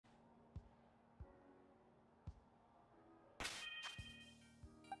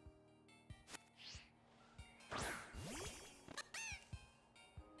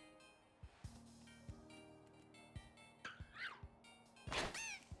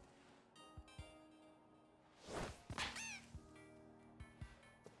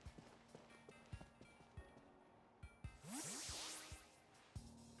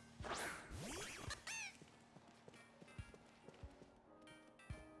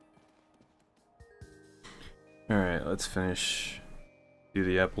Alright, let's finish. Do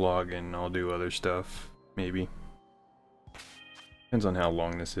the epilogue and I'll do other stuff. Maybe. Depends on how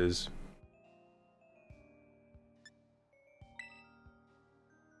long this is.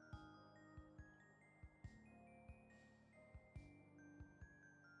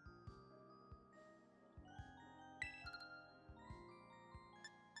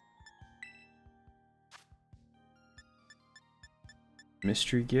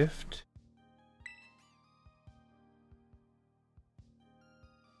 Mystery gift?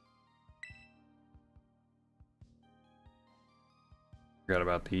 Forgot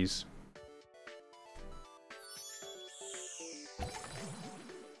about these.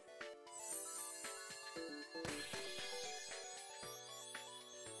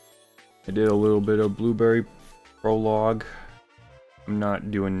 I did a little bit of blueberry prologue. I'm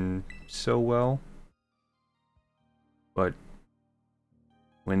not doing so well, but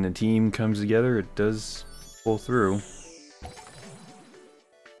when the team comes together, it does pull through.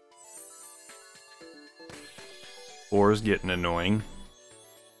 Four is getting annoying.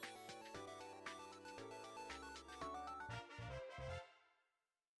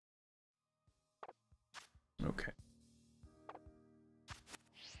 Okay.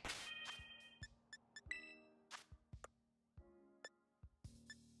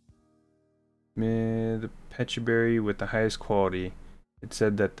 The pechaberry with the highest quality. It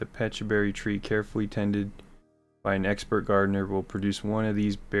said that the pechaberry tree carefully tended by an expert gardener will produce one of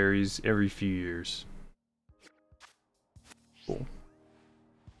these berries every few years. Cool.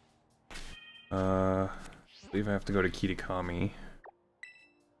 I believe I have to go to Kitakami.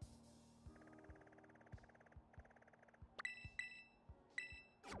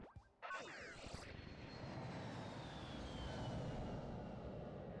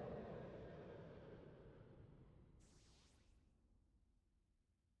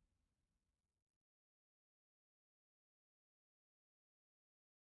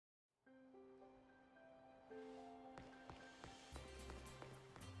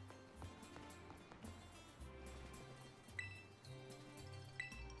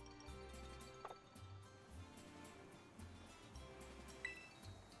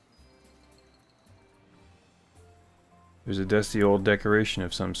 There's a dusty old decoration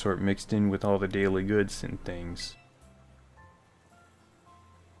of some sort mixed in with all the daily goods and things.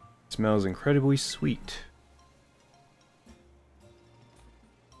 It smells incredibly sweet.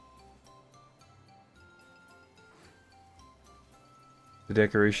 The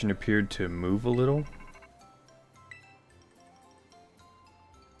decoration appeared to move a little.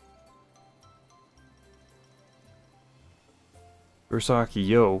 Kurosaki,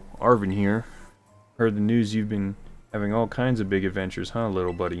 yo, Arvin here. Heard the news you've been having all kinds of big adventures, huh,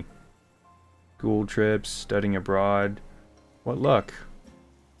 little buddy? School trips, studying abroad. What luck?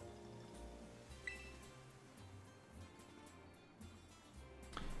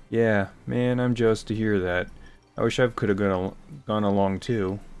 Yeah, man, I'm jealous to hear that. I wish I could have gone along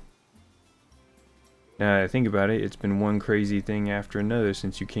too. Now that I think about it, it's been one crazy thing after another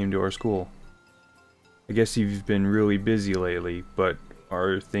since you came to our school. I guess you've been really busy lately, but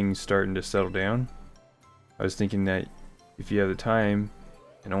are things starting to settle down? I was thinking that if you have the time,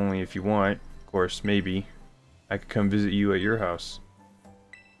 and only if you want, of course, maybe, I could come visit you at your house.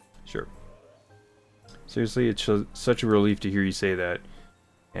 Sure. Seriously, it's such a relief to hear you say that,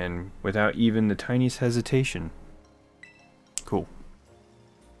 and without even the tiniest hesitation. Cool.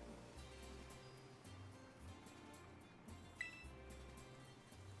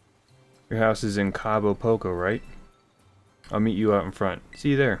 Your house is in Cabo Poco, right? I'll meet you out in front. See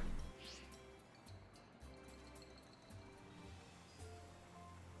you there.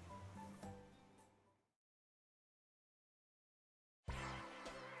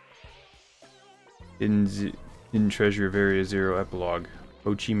 Hidden treasure of Area Zero Epilogue.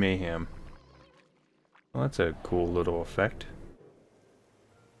 Ochi Mayhem. Well, that's a cool little effect.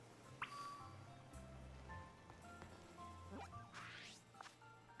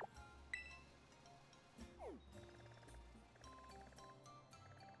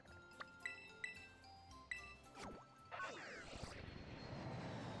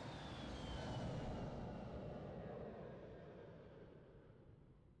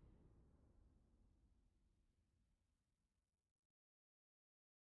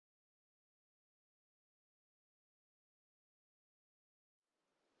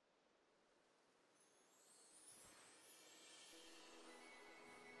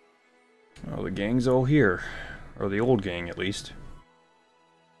 Oh, the gang's all here. Or the old gang, at least.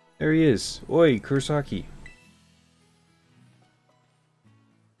 There he is. Oi, Kurosaki.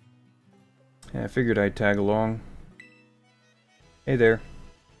 Yeah, I figured I'd tag along. Hey there.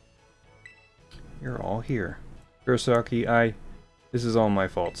 You're all here. Kurosaki, this is all my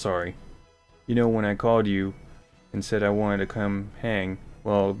fault, sorry. You know, when I called you and said I wanted to come hang,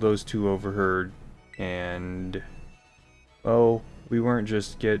 well, those two overheard, and... well, we weren't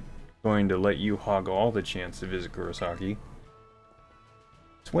just going to let you hog all the chance to visit Kurosaki.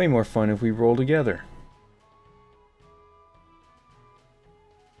 It's way more fun if we roll together.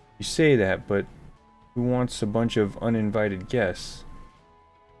 You say that, but who wants a bunch of uninvited guests?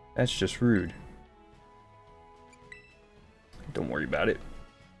 That's just rude. Don't worry about it.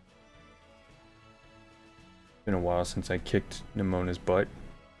 It's been a while since I kicked Nemona's butt.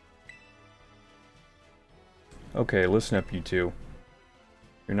 Okay, listen up, you two.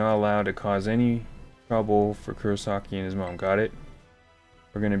 You're not allowed to cause any trouble for Kurosaki and his mom, got it?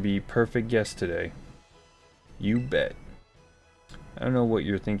 We're gonna be perfect guests today. You bet. I don't know what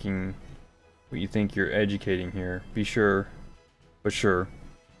you're thinking, what you think you're educating here. Be sure, but sure.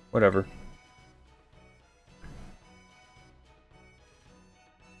 Whatever.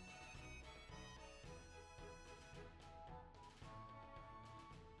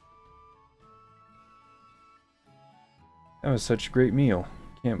 That was such a great meal.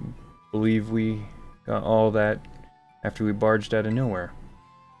 Can't believe we got all that after we barged out of nowhere.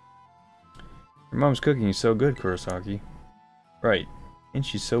 Your mom's cooking is so good, Kurosaki. Right. And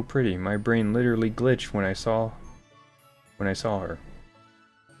she's so pretty. My brain literally glitched when I saw her.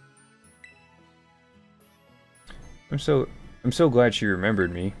 I'm so glad she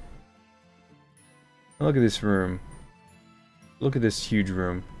remembered me. Look at this room. Look at this huge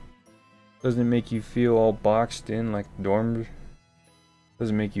room. Doesn't it make you feel all boxed in like dorm?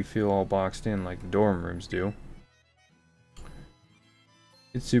 Doesn't make you feel all boxed in like the dorm rooms do.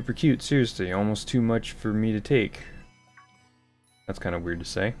 It's super cute, seriously, almost too much for me to take. That's kind of weird to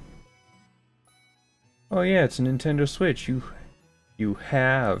say. Oh yeah, it's a Nintendo Switch. You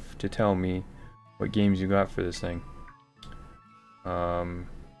have to tell me what games you got for this thing. Got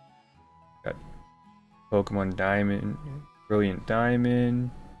Pokemon Diamond, Brilliant Diamond,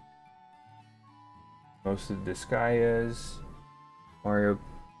 most of the Disgaeas, Mario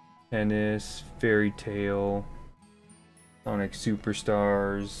Tennis, Fairy Tail, Sonic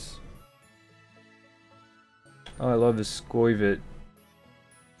Superstars. Oh, I love the Scoivit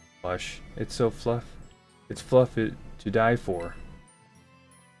plush. It's so it's fluff it to die for.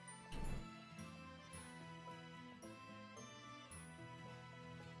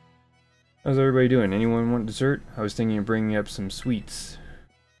 How's everybody doing? Anyone want dessert? I was thinking of bringing up some sweets.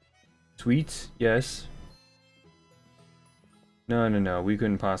 Sweets? Yes. No. We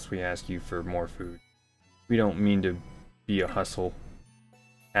couldn't possibly ask you for more food. We don't mean to be a hassle,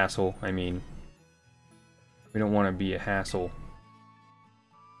 I mean. We don't want to be a hassle.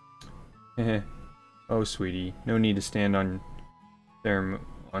 Oh, sweetie. No need to stand on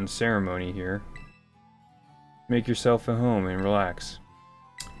ceremony here. Make yourself at home and relax.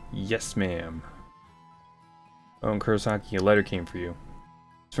 Yes, ma'am. Oh, and Kurosaki, a letter came for you.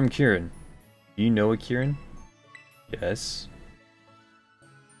 It's from Kieran. Do you know a Kieran? Yes.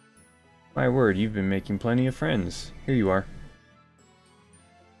 My word, you've been making plenty of friends. Here you are.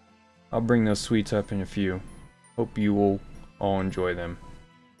 I'll bring those sweets up in a few. Hope you will all enjoy them.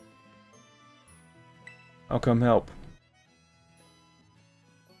 I'll come help.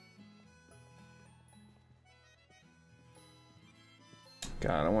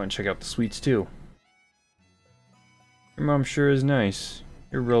 God, I want to check out the sweets too. Your mom sure is nice.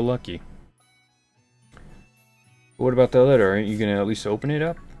 You're real lucky. But what about that letter? Aren't you gonna at least open it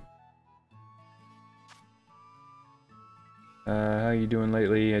up? How you doing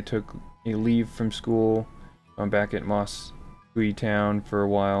lately? I took a leave from school. I'm back at Moss Sui Town for a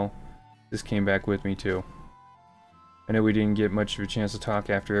while. This came back with me too. I know we didn't get much of a chance to talk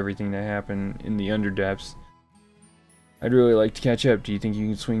after everything that happened in the Underdepths. I'd really like to catch up. Do you think you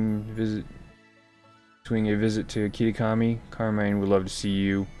can swing a visit to Kitakami? Carmine would love to see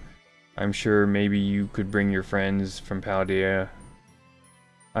you. I'm sure maybe you could bring your friends from Paldea.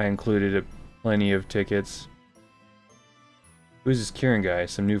 I included plenty of tickets. Who's this Kieran guy?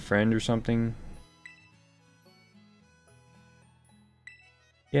 Some new friend or something?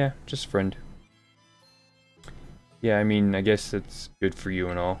 Yeah, just a friend. Yeah, I mean, I guess that's good for you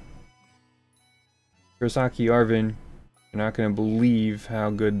and all. Kurosaki, Arvin, you're not gonna believe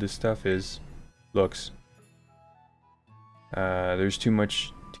how good this stuff looks. There's too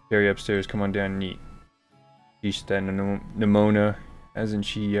much to carry upstairs. Come on down and eat. Sheesh, that Nemona. Hasn't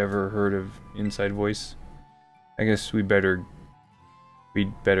she ever heard of Inside Voice? I guess we'd better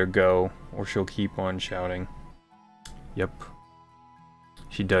go, or she'll keep on shouting. Yep.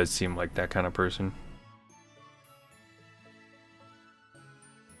 She does seem like that kind of person.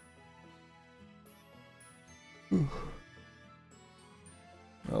 Oh,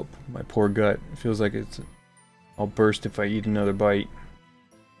 my poor gut. It feels like I'll burst if I eat another bite.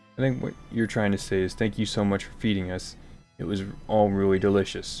 I think what you're trying to say is thank you so much for feeding us. It was all really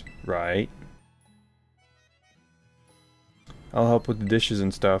delicious, right? I'll help with the dishes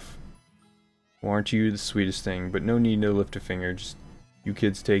and stuff. Well, aren't you the sweetest thing? But no need to lift a finger. Just you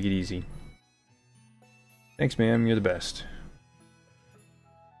kids take it easy. Thanks, ma'am. You're the best.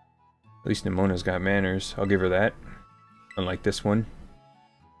 At least Nemona's got manners. I'll give her that. Unlike this one.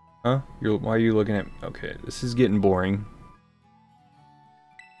 Huh? Why are you looking at... Okay, this is getting boring.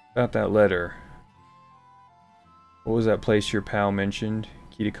 About that letter. What was that place your pal mentioned?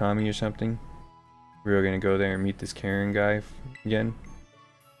 Kitakami or something? We were gonna go there and meet this Karen guy again?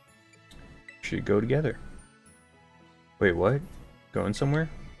 Should go together. Wait, what? Going somewhere?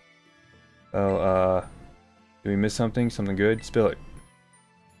 Oh, did we miss something? Something good? Spill it.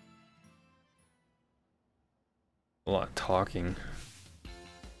 A lot of talking.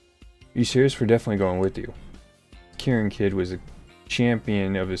 Are you serious? We're definitely going with you. Kieran kid was a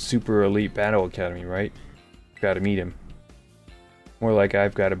champion of a super elite battle academy, right? Gotta meet him. More like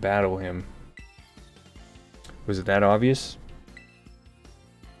I've gotta battle him. Was it that obvious?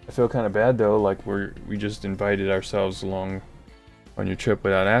 I feel kind of bad though, like we just invited ourselves along on your trip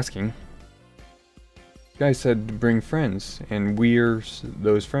without asking. You guys said to bring friends, and we're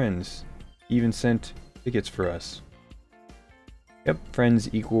those friends. Even sent tickets for us. Yep,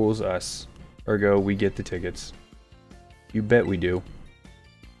 friends equals us. Ergo, we get the tickets. You bet we do.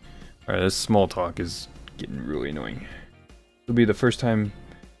 Alright, this small talk is getting really annoying. It'll be the first time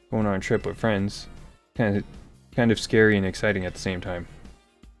going on a trip with friends. Kind of scary and exciting at the same time.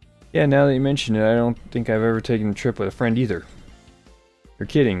 Yeah, now that you mention it, I don't think I've ever taken a trip with a friend either. You're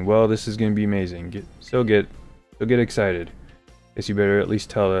kidding. Well, this is gonna be amazing. So get excited. Guess you better at least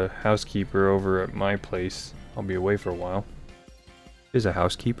tell the housekeeper over at my place. I'll be away for a while. Is a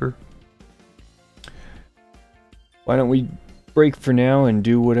housekeeper? Why don't we break for now and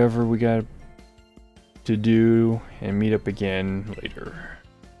do whatever we got to do and meet up again later.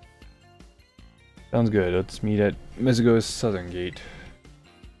 Sounds good. Let's meet at Mexico's Southern Gate.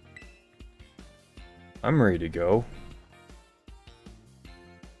 I'm ready to go.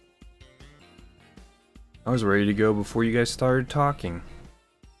 I was ready to go before you guys started talking.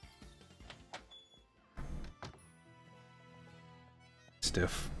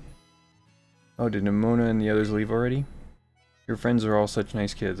 Stiff. Oh, did Nimona and the others leave already? Your friends are all such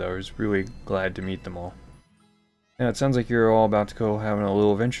nice kids. I was really glad to meet them all. Now, it sounds like you're all about to go having a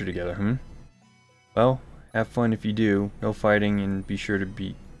little adventure together, hmm? Well, have fun if you do. No fighting, and be sure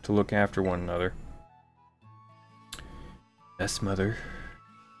to look after one another. Yes, mother.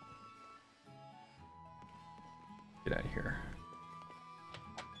 Get out of here.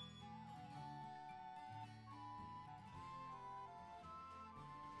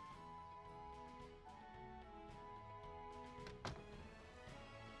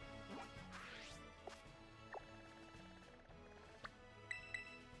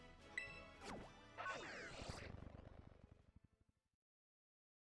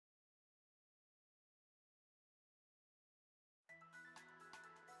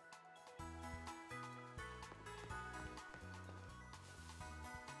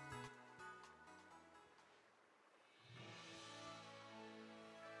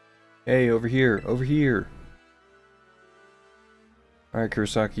 Hey, over here, over here! Alright,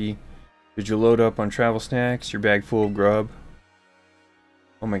 Kurosaki. Did you load up on travel snacks? Your bag full of grub?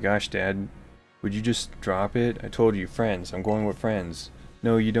 Oh my gosh, Dad. Would you just drop it? I told you, friends. I'm going with friends.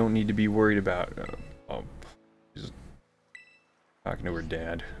 No, you don't need to be worried about... oh, she's talking to her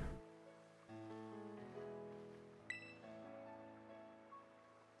dad.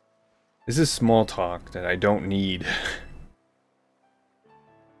 This is small talk that I don't need.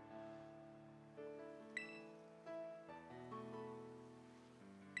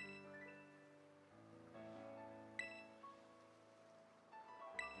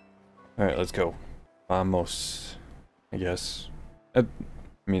 Alright, let's go. Vamos, I guess. I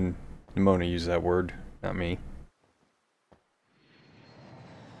mean, Nimona used that word, not me.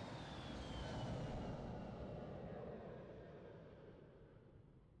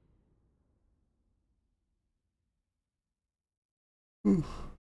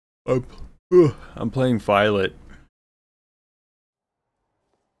 I'm playing Violet.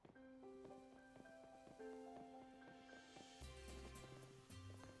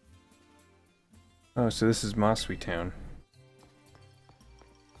 Oh, so this is Masui Town.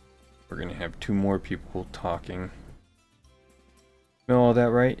 We're gonna have two more people talking. Smell all that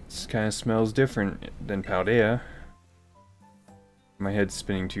right? It kind of smells different than Paldea. My head's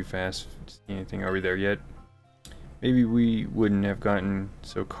spinning too fast. See anything? Are we there yet? Maybe we wouldn't have gotten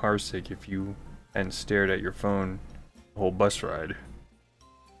so carsick if you hadn't stared at your phone the whole bus ride.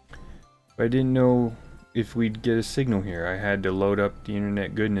 But I didn't know if we'd get a signal here. I had to load up the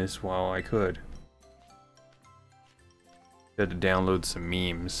internet goodness while I could. Had to download some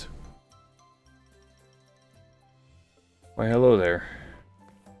memes. Why, hello there.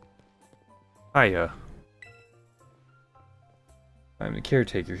 Hiya. I'm the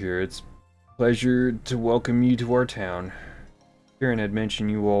caretaker here. It's a pleasure to welcome you to our town. Karen had mentioned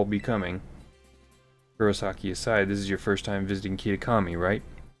you all be coming. Kurosaki aside, this is your first time visiting Kitakami, right?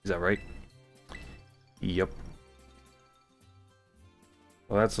 Is that right? Yep.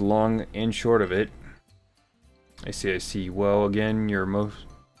 Well, that's the long and short of it. I see, I see. Well, again, you're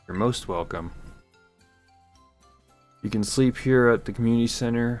most welcome. You can sleep here at the community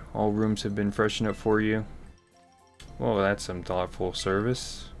center. All rooms have been freshened up for you. Well, that's some thoughtful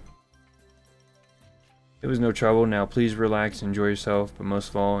service. It was no trouble. Now please relax, enjoy yourself, but most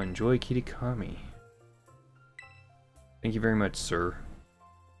of all, enjoy Kitakami. Thank you very much, sir.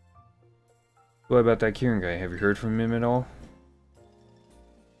 What about that Kieran guy? Have you heard from him at all?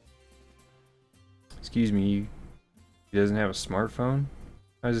 Excuse me, he doesn't have a smartphone?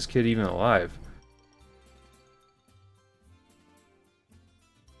 How is this kid even alive?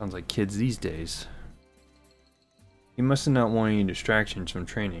 Sounds like kids these days. He must have not wanted any distractions from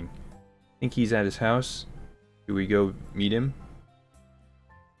training. Think he's at his house? Do we go meet him?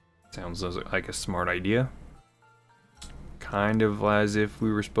 Sounds like a smart idea. Kind of as if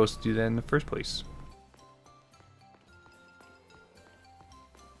we were supposed to do that in the first place.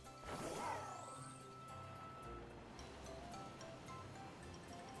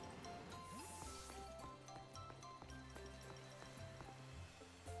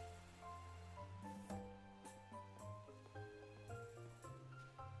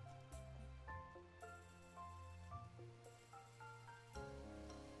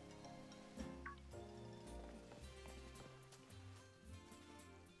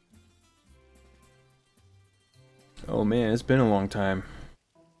 Oh man, it's been a long time.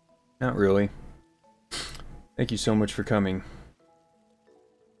 Not really. Thank you so much for coming.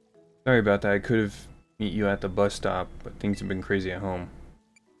 Sorry about that. I could have met you at the bus stop, but things have been crazy at home.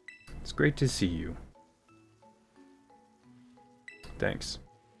 It's great to see you. Thanks.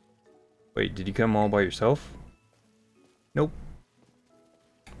 Wait, did you come all by yourself? Nope.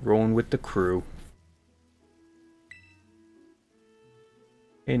 Rolling with the crew.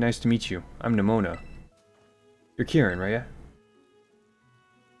 Hey, nice to meet you. I'm Nimona. You're Kieran, right? Yeah?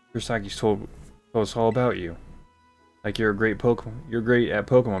 Kurosaki's told us all about you. Like you're great at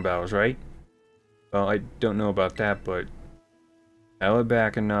Pokemon battles, right? Well, I don't know about that, but dial it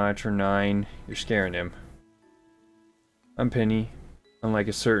back a notch or 9. You're scaring him. I'm Penny. Unlike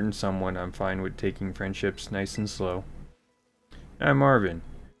a certain someone, I'm fine with taking friendships nice and slow. And I'm Arvin,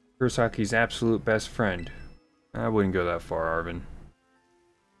 Kurosaki's absolute best friend. I wouldn't go that far, Arvin.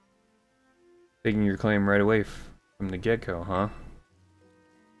 Taking your claim right away from the get-go, huh?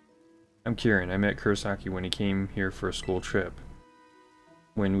 I'm Kieran. I met Kurosaki when he came here for a school trip.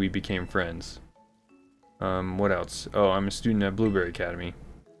 When we became friends. What else? Oh, I'm a student at Blueberry Academy.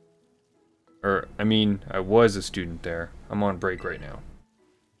 I was a student there. I'm on break right now.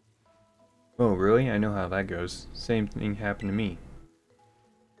 Oh, really? I know how that goes. Same thing happened to me.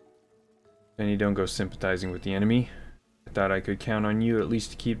 Penny, don't go sympathizing with the enemy. I thought I could count on you at least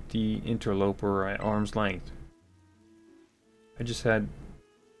to keep the interloper at arm's length. I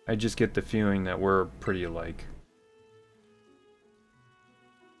just get the feeling that we're pretty alike.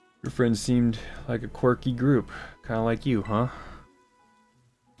 Your friends seemed like a quirky group, kind of like you, huh?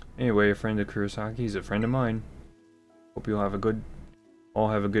 Anyway, a friend of Kurosaki's a friend of mine. Hope you'll all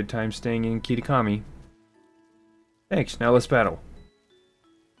have a good time staying in Kitakami. Thanks. Now let's battle.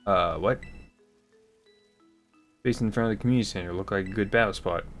 What? Space in front of the community center looked like a good battle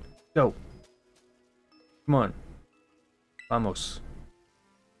spot. Go. Come on. Vamos.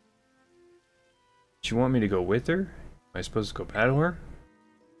 Do you want me to go with her? Am I supposed to go paddle her?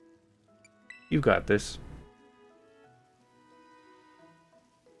 You got this.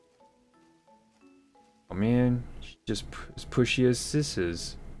 Oh man, she's just as pushy as sis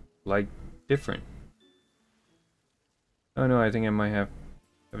is. Like, different. Oh no, I think I might have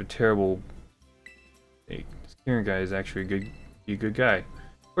a terrible... Hey, this Kieran guy is actually a good guy.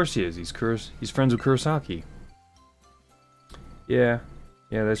 Of course he is, he's friends with Kurosaki. Yeah,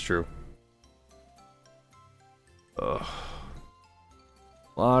 that's true. Ugh.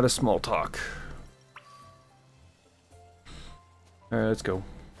 A lot of small talk. Alright, let's go.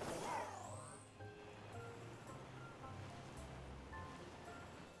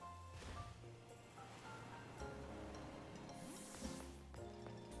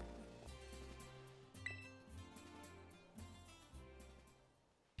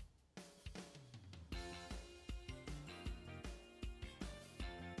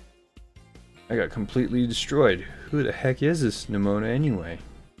 I got completely destroyed. Who the heck is this Nimona anyway?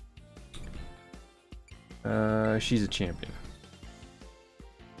 She's a champion.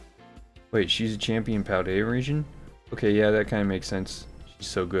 Wait, she's a champion Paldea region? Okay, yeah, that kind of makes sense. She's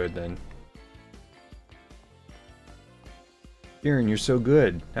so good then. Kieran, you're so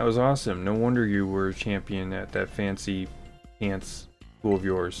good. That was awesome. No wonder you were a champion at that fancy pants school of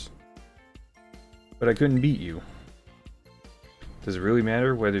yours. But I couldn't beat you. Does it really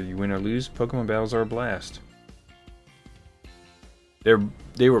matter whether you win or lose? Pokemon battles are a blast.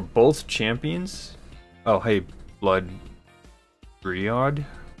 They were both champions? Oh, hey, Blood Dryad?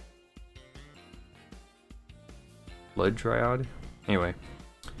 Blood Dryad? Anyway,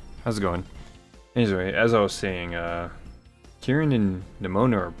 how's it going? Anyway, as I was saying, Kieran and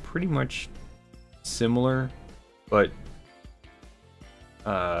Nimona are pretty much similar, but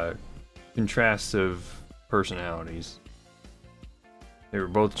contrasts of personalities. They were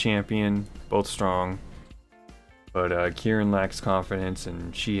both champion, both strong, but Kieran lacks confidence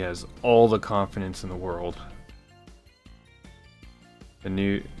and she has all the confidence in the world. The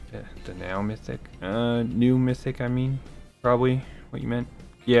new mythic, I mean, probably what you meant.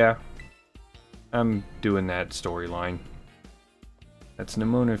 Yeah, I'm doing that storyline. That's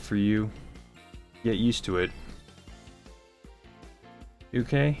Nimona for you. Get used to it. You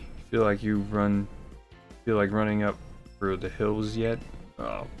okay? Feel like running up for the hills yet?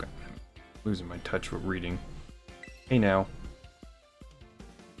 Oh god, I'm losing my touch with reading. Hey now.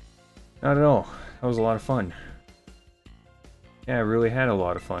 Not at all. That was a lot of fun. Yeah, I really had a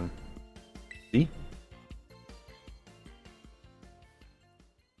lot of fun. See?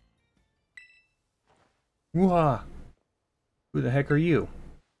 Whoa! Who the heck are you?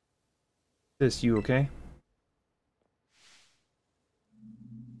 This, you okay?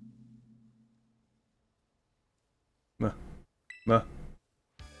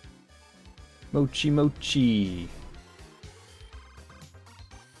 Mochi mochi.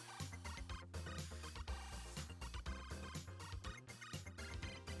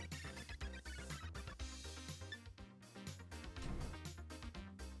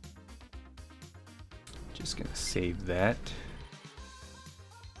 Just gonna save that.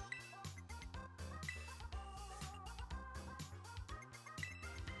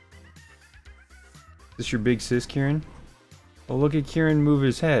 Is this your big sis, Kieran? Well, look at Kieran move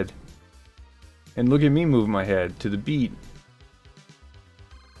his head. And look at me move my head to the beat.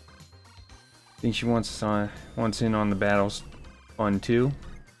 Think she wants in on the battles fun too?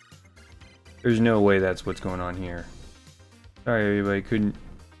 There's no way that's what's going on here. Sorry everybody, could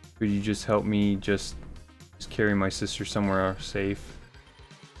you just help me just carry my sister somewhere safe?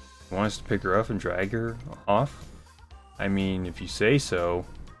 You want us to pick her up and drag her off? I mean, if you say so.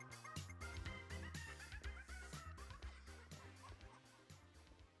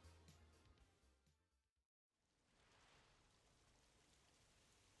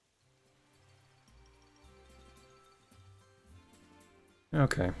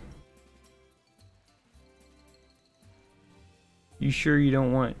 Okay. You sure you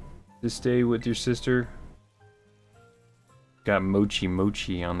don't want to stay with your sister? Got mochi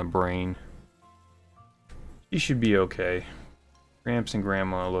mochi on the brain. She should be okay. Gramps and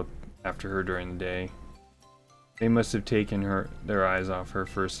Grandma look after her during the day. They must have taken their eyes off her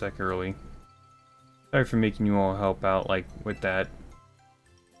for a sec early. Sorry for making you all help out like with that.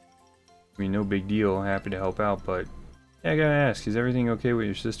 I mean, no big deal. Happy to help out, but yeah, I gotta ask, is everything okay with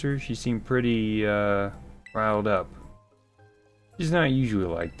your sister? She seemed pretty, riled up. She's not usually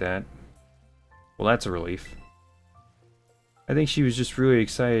like that. Well, that's a relief. I think she was just really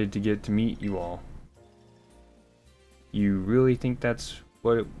excited to get to meet you all. You really think that's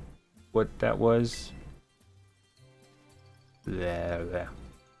what that was? Blah, blah.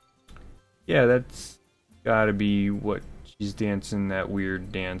 Yeah, that's gotta be what she's dancing that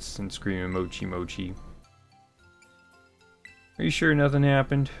weird dance and screaming mochi mochi. Are you sure nothing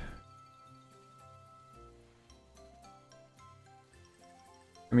happened?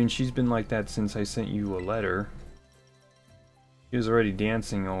 I mean, she's been like that since I sent you a letter. She was already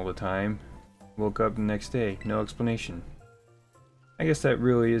dancing all the time. Woke up the next day, no explanation. I guess that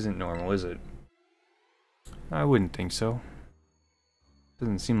really isn't normal, is it? I wouldn't think so.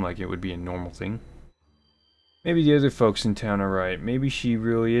 Doesn't seem like it would be a normal thing. Maybe the other folks in town are right. Maybe she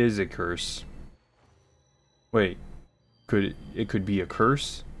really is a curse. Wait. It could be a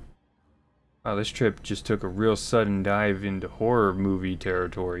curse? Wow, this trip just took a real sudden dive into horror movie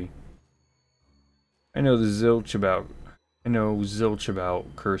territory. I know zilch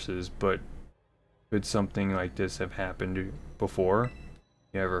about curses, but could something like this have happened before?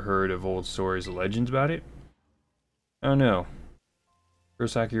 You ever heard of old stories or legends about it? I don't know.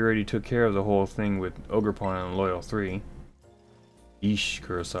 Kurosaki already took care of the whole thing with Ogrepon and Loyal 3. Yeesh,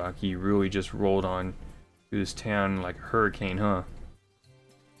 Kurosaki, you really just rolled on through this town like a hurricane, huh?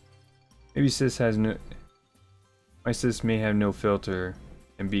 Maybe sis has no... My sis may have no filter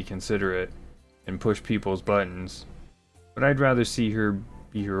and be considerate and push people's buttons, but I'd rather see her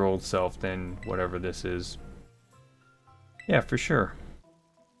be her old self than whatever this is. Yeah, for sure.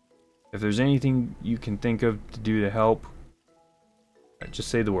 If there's anything you can think of to do to help, just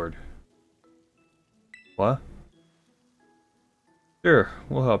say the word. What? Sure,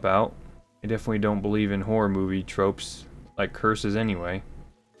 we'll help out. I definitely don't believe in horror movie tropes like curses anyway.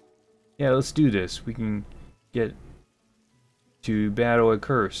 Yeah, let's do this. We can get to battle a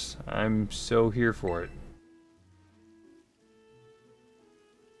curse. I'm so here for it.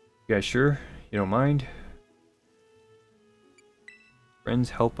 You guys sure? You don't mind? Friends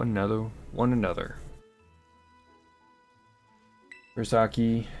help one another.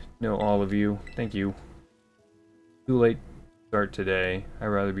 Kurosaki, know all of you. Thank you. Too late to start today. I'd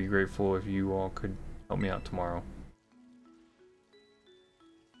rather be grateful if you all could help me out tomorrow.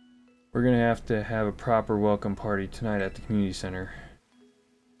 We're gonna have to have a proper welcome party tonight at the community center.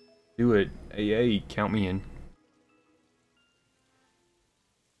 Do it. Hey, count me in.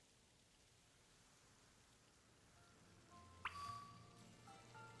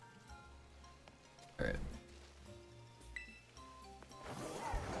 Alright.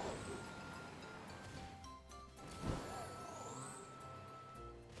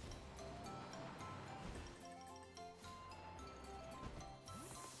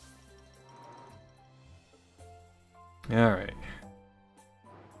 Alright.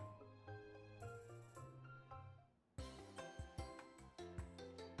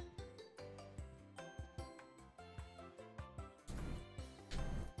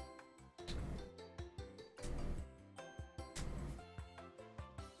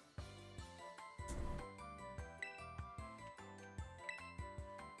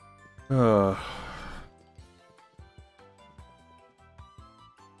 Ugh.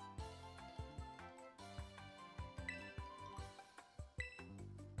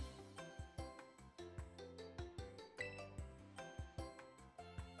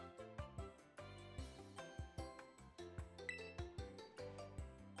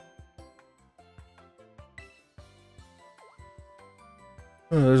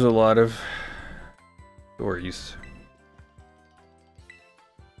 There's a lot of stories.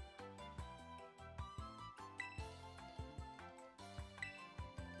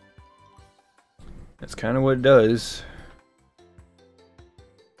 That's kind of what it does.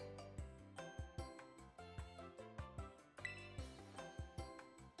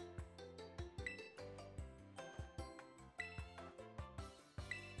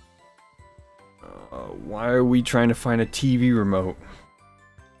 Why are we trying to find a TV remote?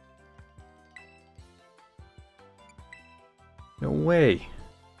 No way.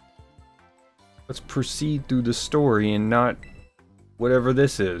 Let's proceed through the story and not whatever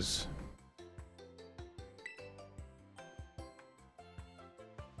this is.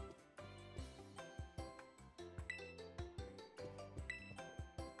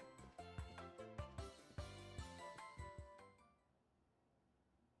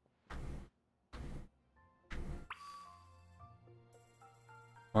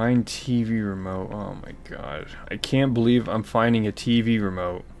 Find TV remote. Oh my god. I can't believe I'm finding a TV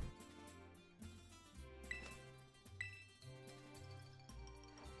remote.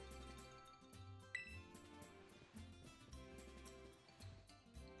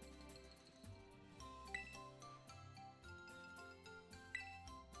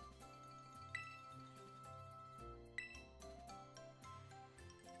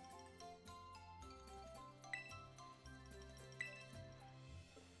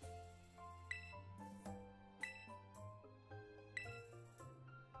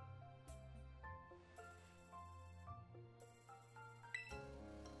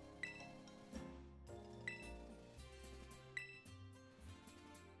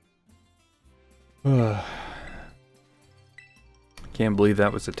 Can't believe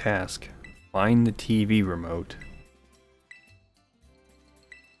that was a task. Find the TV remote.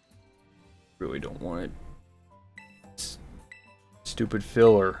 Really don't want it. Stupid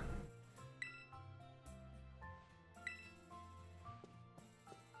filler.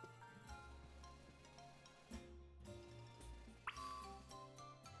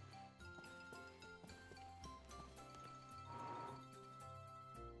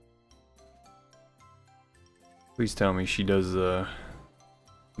 Please tell me she does the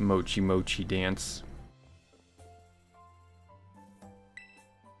mochi mochi dance.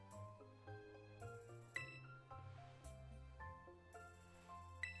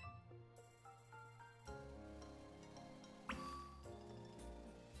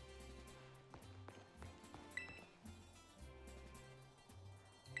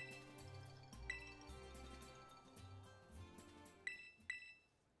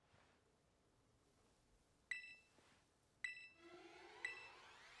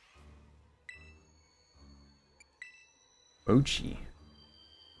 Mochi.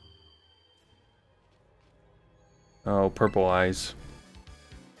 Oh, purple eyes.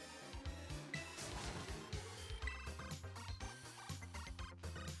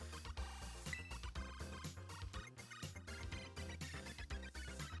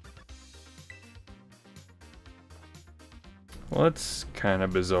 Well, that's kind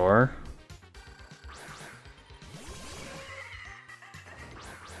of bizarre.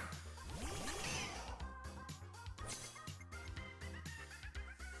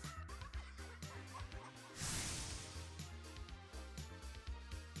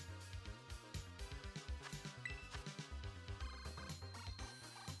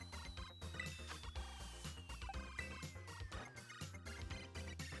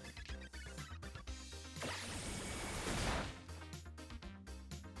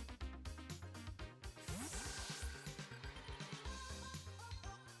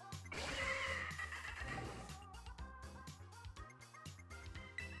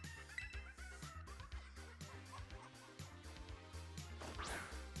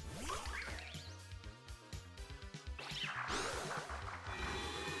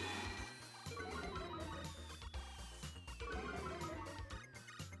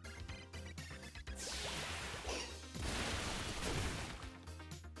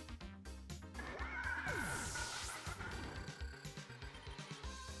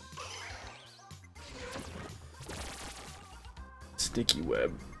 Sticky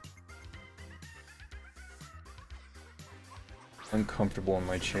web. Uncomfortable in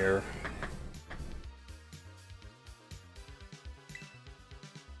my chair.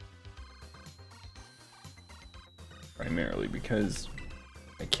 Primarily because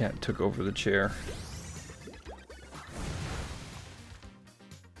my cat took over the chair.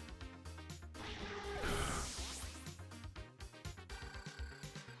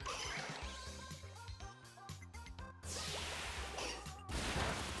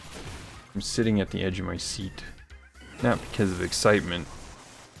 I'm sitting at the edge of my seat. Not because of excitement,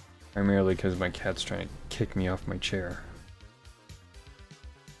 primarily because my cat's trying to kick me off my chair.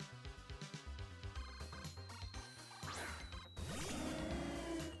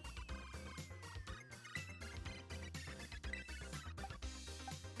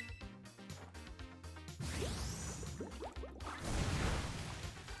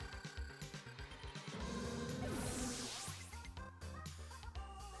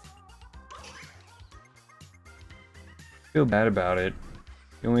 Feel bad about it.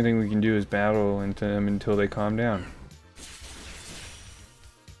 The only thing we can do is battle into them until they calm down.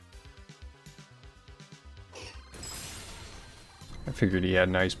 I figured he had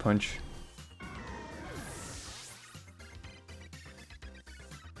an ice punch.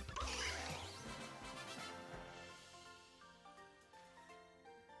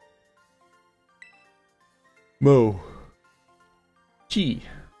 Mo. Gee.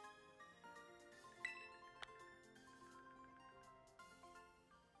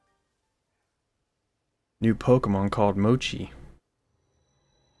 New Pokemon called Mochi.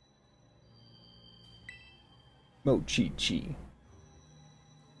 Mochi-chi.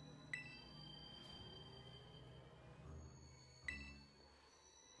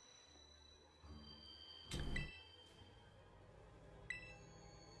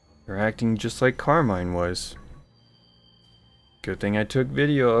 They're acting just like Carmine was. Good thing I took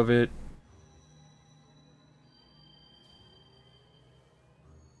video of it.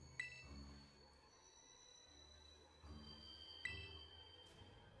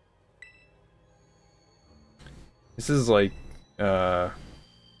 This is like, how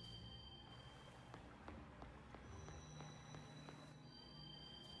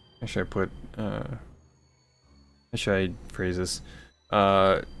should I put, how should I phrase this?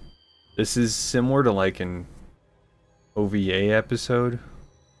 This is similar to like an OVA episode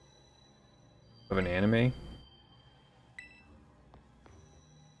of an anime.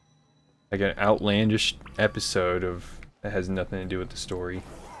 Like an outlandish episode of that has nothing to do with the story.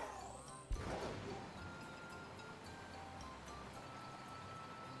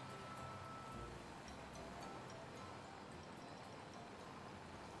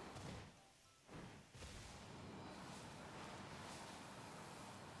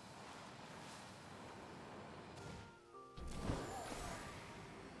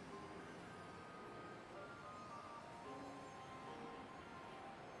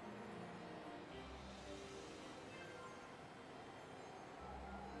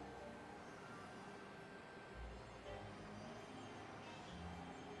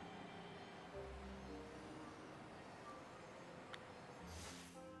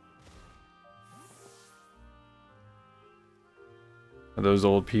 Are those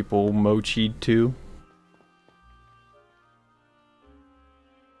old people mochied too?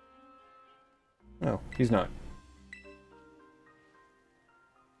 He's not.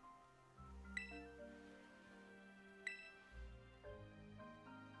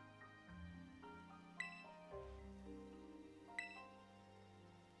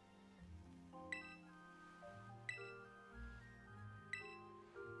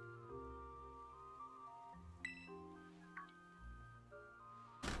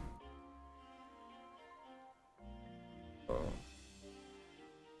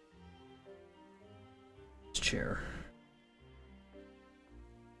 Chair.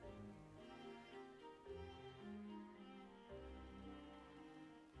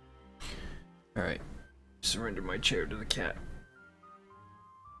 Alright. Surrender my chair to the cat.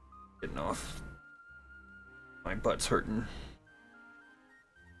 Getting off. My butt's hurting.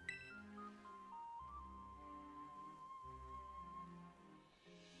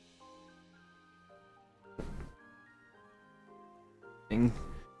 I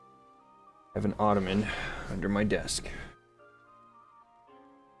have an ottoman under my desk.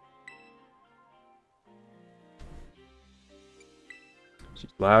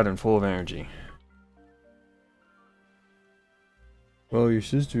 She's loud and full of energy. Well, your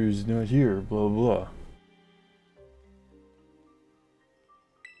sister is not here, blah blah.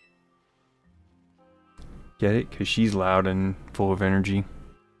 Get it? Because she's loud and full of energy.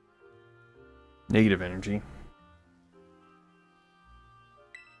 Negative energy.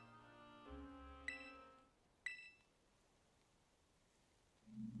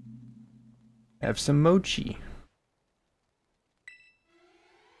 Have some mochi.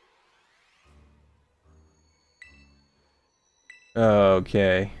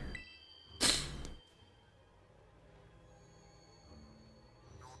 Okay.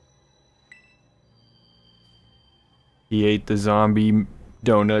 He ate the zombie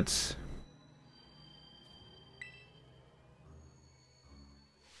donuts.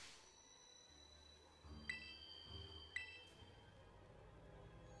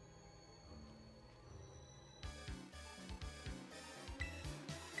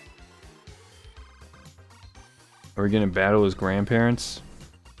 Are we gonna battle his grandparents?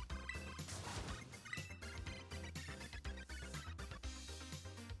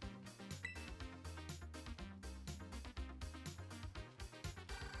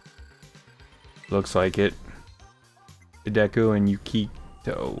 Looks like it. Hideko and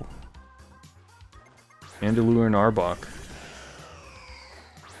Yukito. Mandalore and Arbok.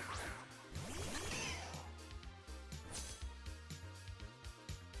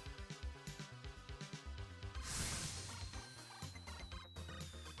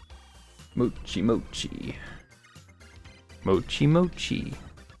 Mochi mochi. Mochi mochi.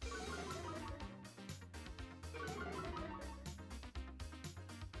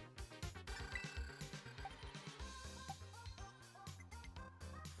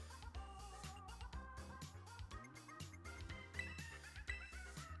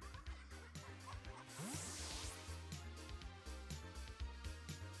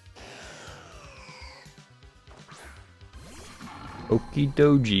 Okie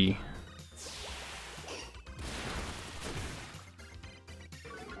doji.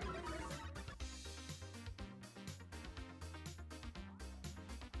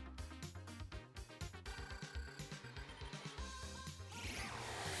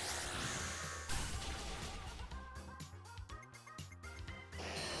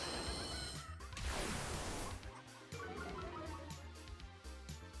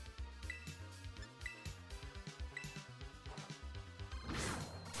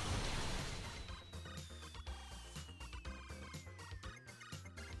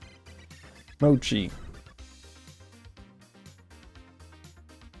 Mochi.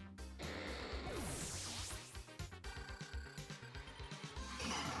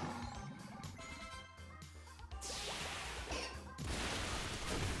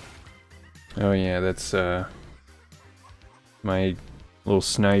 Oh yeah, that's my little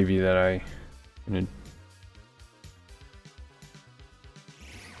snivy that I gonna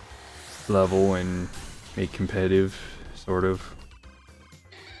level and make competitive, sort of.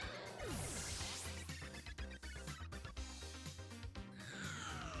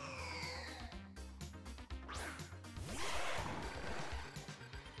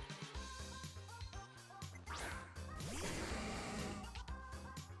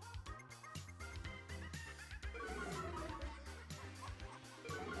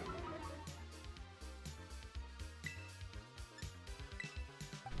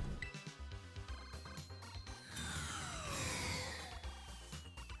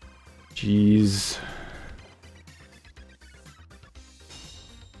 Jeez.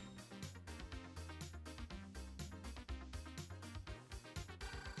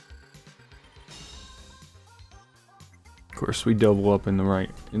 course, we double up in the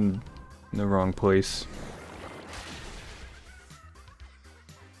wrong place.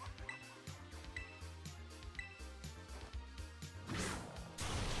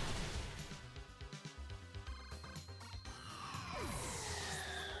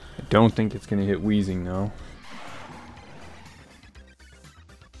 I don't think it's gonna hit Wheezing though.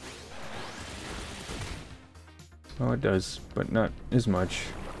 Oh, it does, but not as much.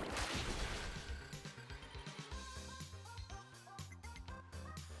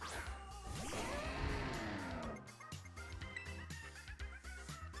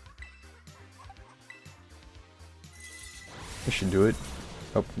 I should do it.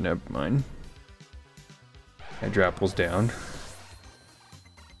 Oh, never mind. That Drapple's down.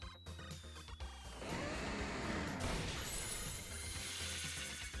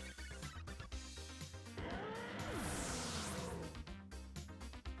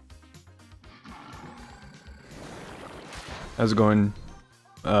 How's it going,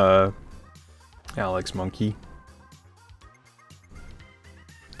 Alex Monkey?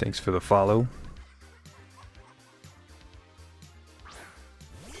 Thanks for the follow.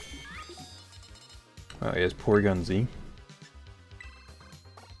 Oh, yes, poor Gunzy.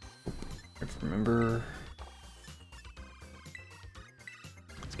 I remember.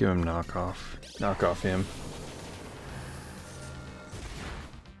 Let's give him knockoff. Knock off him.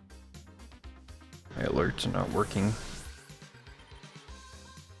 My alerts are not working.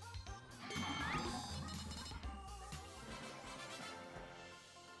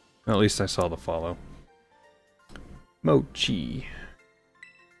 Well, at least I saw the follow. Mochi.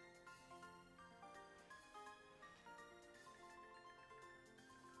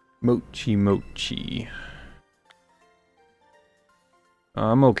 Mochi.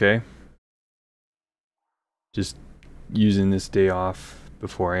 I'm okay. Just using this day off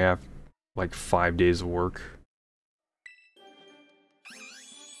before I have like 5 days of work.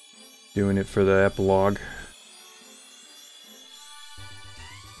 Doing it for the epilogue.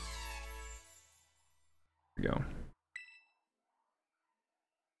 There we go.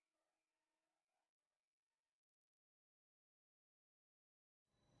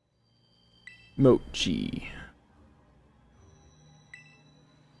 Mochi.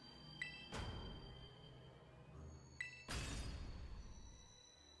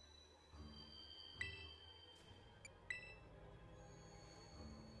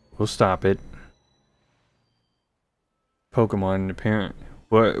 We'll stop it. Pokemon apparent.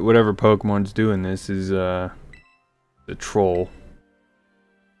 Whatever Pokemon's doing this is the troll.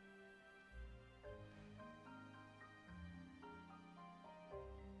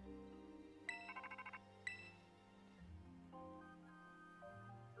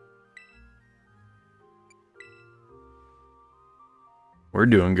 We're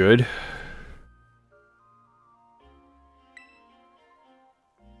doing good.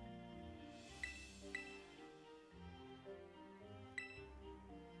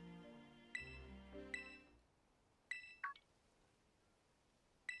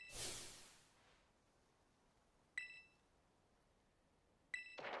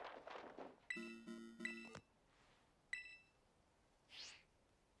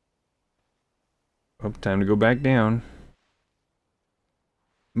 Oh, time to go back down.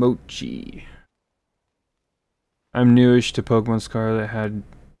 Mochi. I'm newish to Pokemon Scarlet. How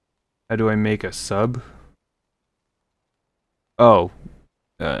do I make a sub? Oh,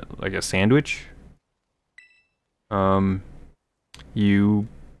 like a sandwich? You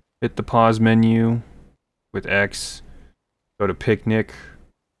hit the pause menu with X, go to picnic,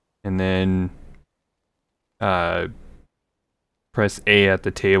 and then press A at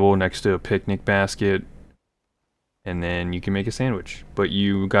the table next to a picnic basket, and then you can make a sandwich. But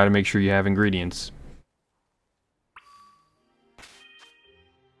you gotta make sure you have ingredients.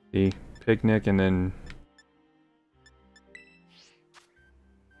 See, picnic, and then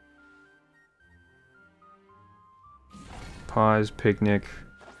pause, picnic.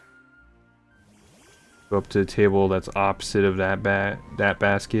 Go up to the table that's opposite of that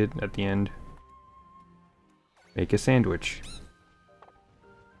basket at the end. Make a sandwich.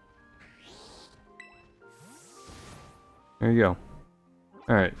 There you go.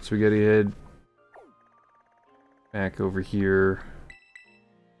 Alright, so we gotta head back over here.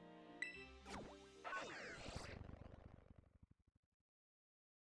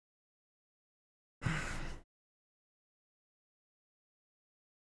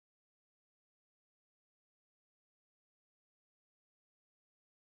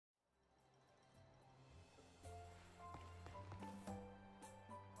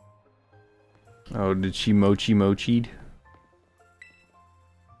 Oh, did she mochi'd?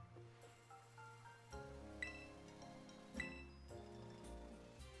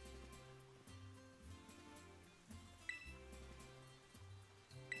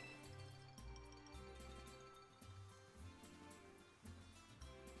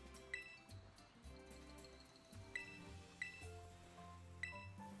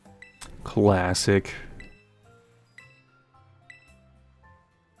 Classic.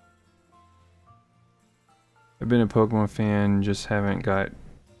 I've been a Pokemon fan, just haven't got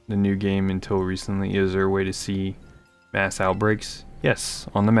the new game until recently. Is there a way to see mass outbreaks? Yes,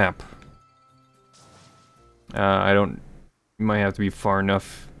 on the map. I don't... You might have to be far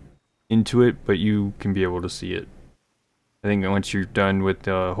enough into it, but you can be able to see it. I think once you're done with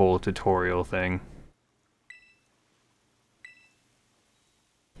the whole tutorial thing.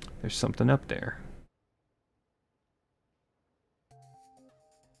 There's something up there.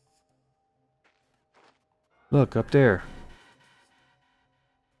 Look, up there.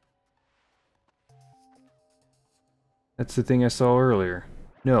 That's the thing I saw earlier.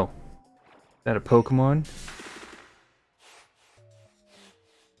 No. Is that a Pokemon?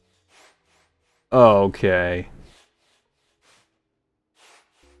 Oh, okay.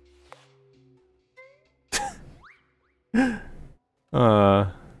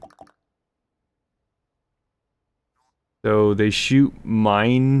 So they shoot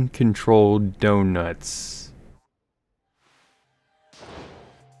mind-controlled donuts.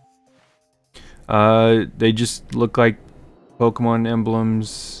 They just look like Pokemon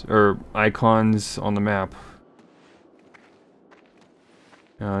emblems or icons on the map.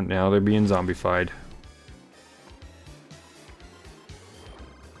 Now they're being zombified.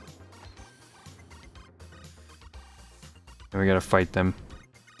 And we gotta fight them.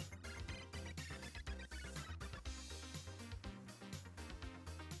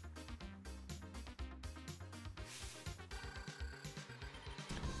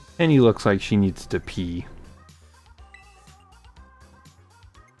 And he looks like she needs to pee.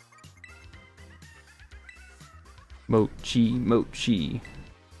 Mochi, mochi.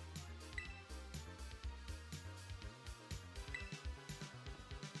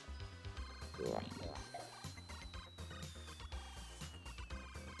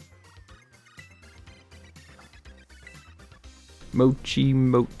 Mochi,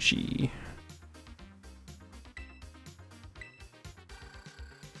 mochi.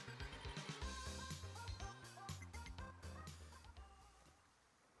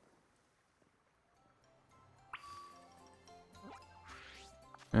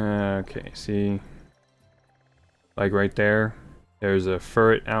 Okay, see, like right there, there's a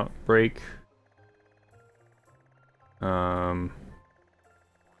ferret outbreak. There's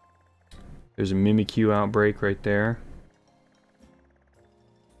a Mimikyu outbreak right there.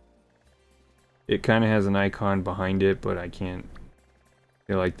 It kind of has an icon behind it, but I can't.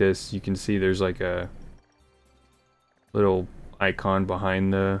 Like this, you can see there's like a little icon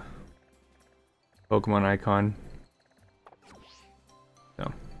behind the Pokemon icon.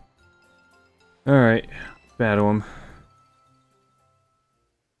 So, alright, battle him.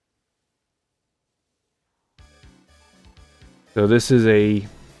 So this is a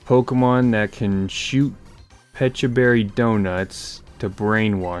Pokemon that can shoot Pecha Berry donuts to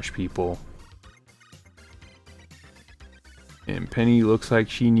brainwash people. And Penny looks like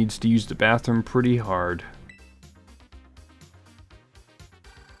she needs to use the bathroom pretty hard.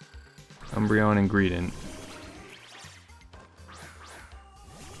 Umbreon and Greedent.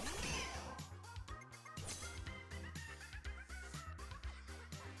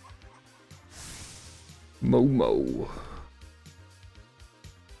 Momo.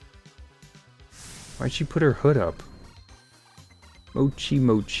 Why'd she put her hood up? Mochi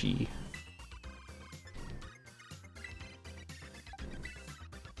mochi.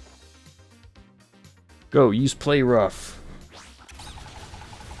 Go, use play rough.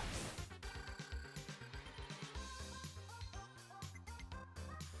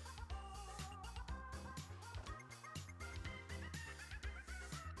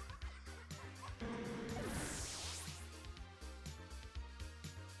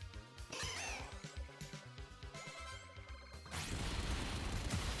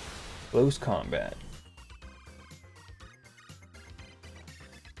 Close combat.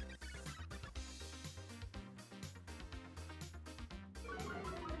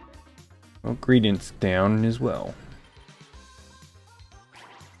 Well, Greedent's down as well.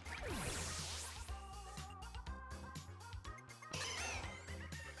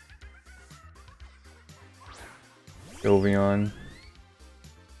 Sylveon.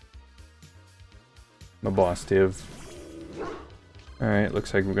 Mabostiv. Alright,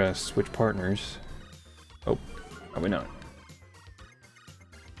 looks like we're gonna switch partners. Oh, probably not.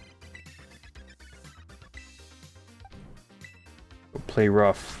 Go play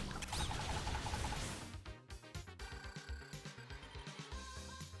rough.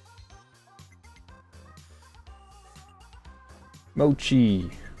 Mochi.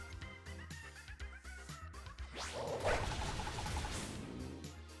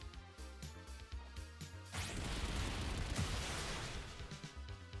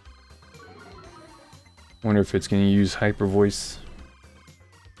 Wonder if it's gonna use hyper voice.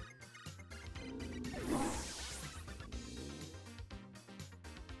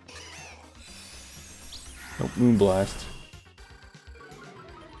 Nope, Moonblast.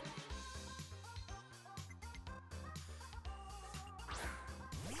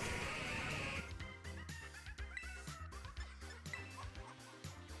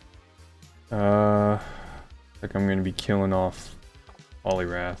 Like I'm gonna be killing off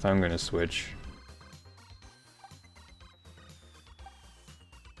Poliwrath. I'm gonna switch.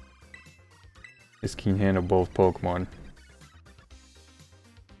 This can handle both Pokemon.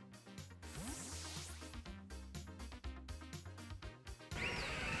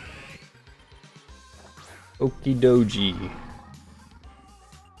 Okie dokie.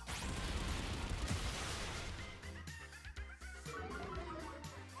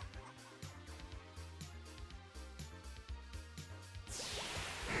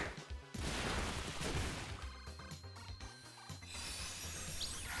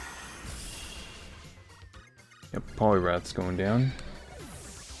 Yep, Poliwrath's going down.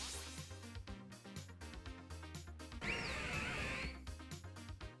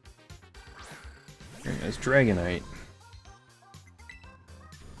 There's Dragonite.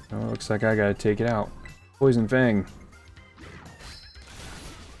 Oh, looks like I gotta take it out. Poison Fang.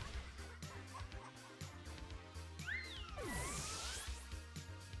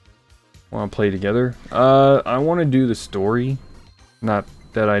 Want to play together? I want to do the story. Not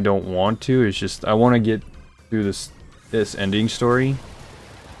that I don't want to. It's just I want to get through this ending story,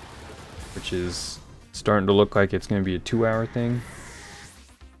 which is starting to look like it's going to be a 2-hour thing.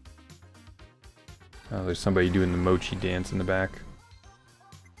 Oh, there's somebody doing the mochi dance in the back.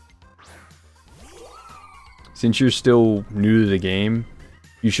 Since you're still new to the game,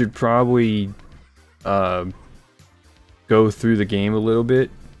 you should probably go through the game a little bit,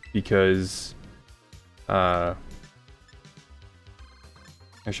 because how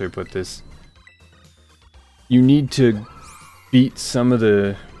should I put this? You need to beat some of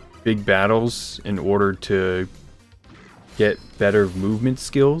the big battles in order to get better movement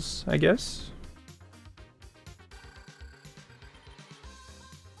skills, I guess.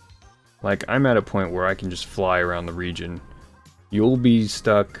 Like, I'm at a point where I can just fly around the region. You'll be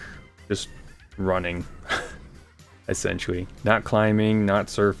stuck just running, essentially. Not climbing, not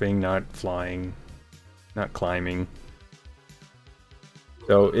surfing, not flying, not climbing.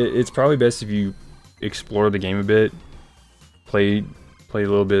 So it's probably best if you explore the game a bit, play a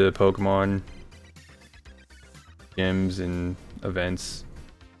little bit of Pokemon, gyms and events,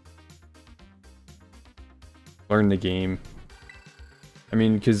 learn the game. I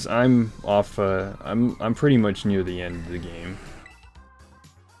mean, because I'm off, I'm pretty much near the end of the game.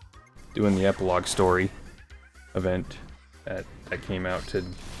 Doing the Epilogue story event that came out to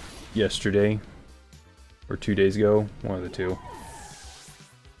yesterday, or 2 days ago, one of the two.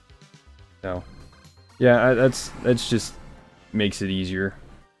 So, yeah, that's just makes it easier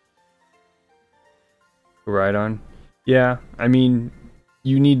to ride on. Yeah, I mean,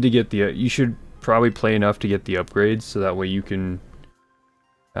 you need to get the, you should probably play enough to get the upgrades, so that way you can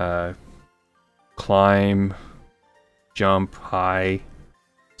climb, jump high,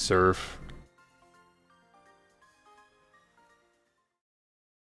 surf.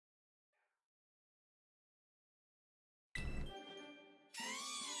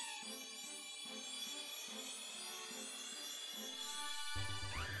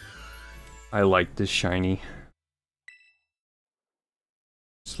 I like this shiny.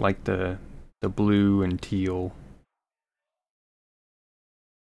 It's like the blue and teal.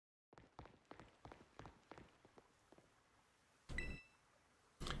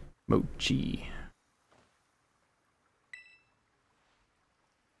 Mochi.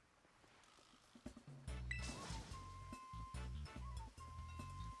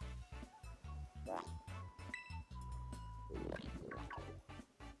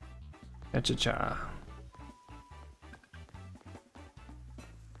 Cha-cha-cha.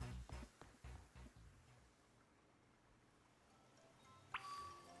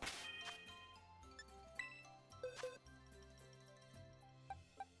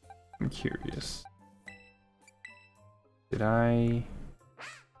 I'm curious. Did I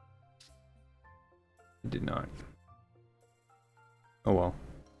did not. Oh well.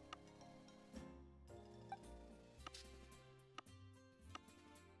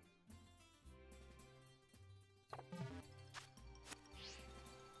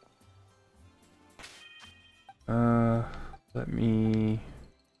 Let me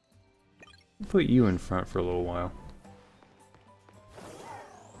put you in front for a little while.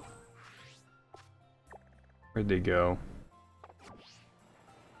 Where'd they go?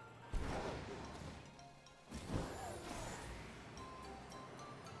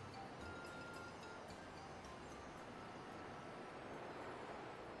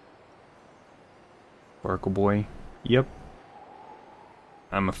 Sparkle Boy. Yep.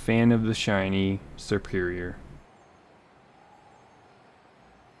 I'm a fan of the shiny Superior.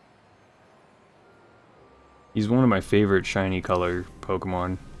 He's one of my favorite shiny color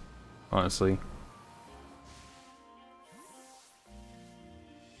Pokemon, honestly.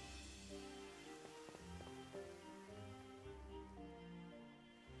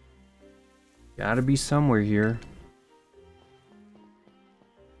 Gotta be somewhere here.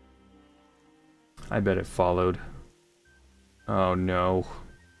 I bet it followed. Oh no.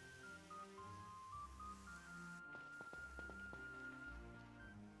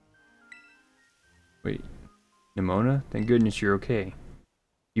 Wait. Nimona? Thank goodness you're okay.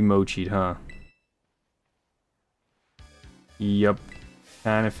 You mochied, huh? Yup.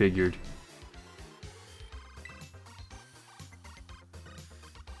 Kinda figured.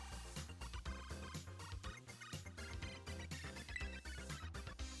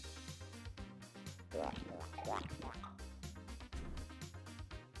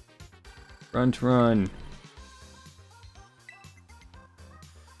 Run to run.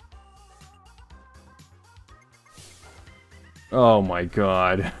 Oh my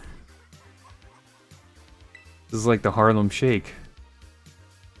god. This is like the Harlem Shake.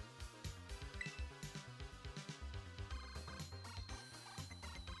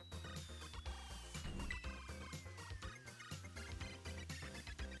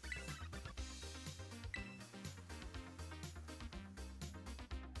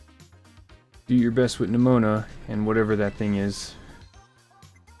 Do your best with Nimona and whatever that thing is.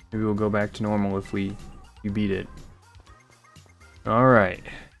 Maybe we'll go back to normal if you beat it. Alright.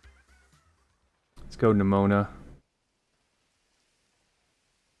 Let's go, Nimona.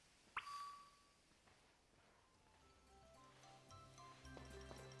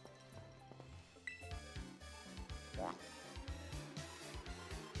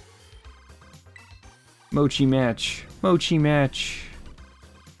 Mochi match. Mochi match.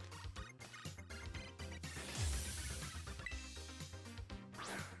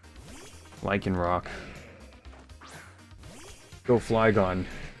 Lycanroc. Go Flygon.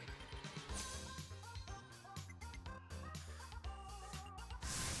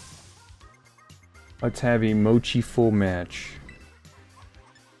 Let's have a Mochi full match.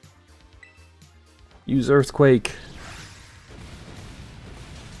 Use Earthquake.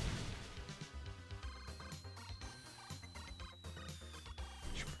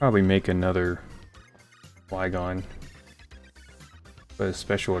 Should probably make another Flygon. But a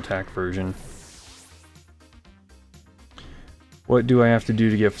special attack version. What do I have to do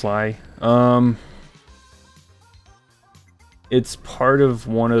to get Fly? It's part of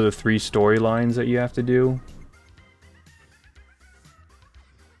one of the 3 storylines that you have to do.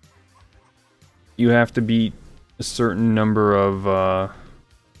 You have to beat a certain number of well,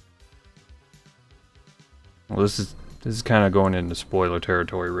 this is kind of going into spoiler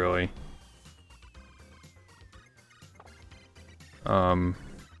territory, really.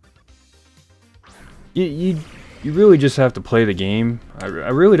 You really just have to play the game. I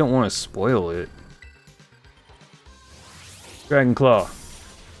really don't want to spoil it. Dragon Claw.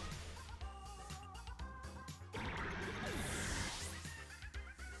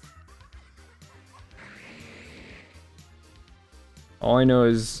 All I know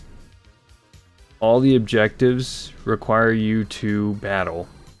is all the objectives require you to battle.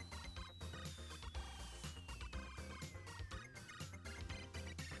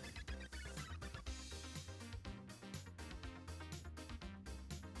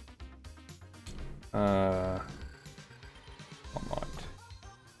 Come on.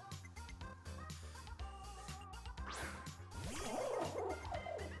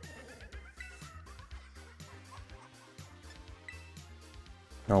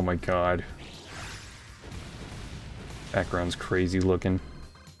 Oh my god. Background's crazy looking.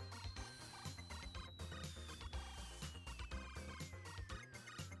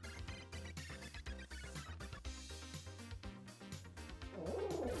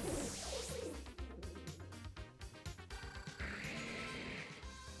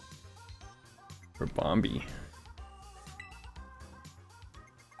 For Bombi.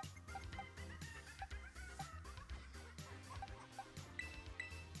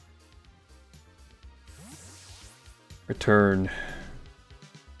 Return.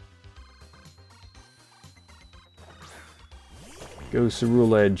 Go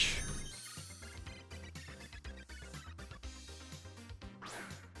Cerulean Edge.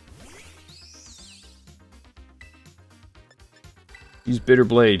 Use Bitter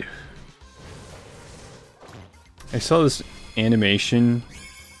Blade. I saw this animation.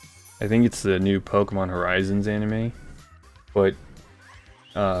 I think it's the new Pokemon Horizons anime. But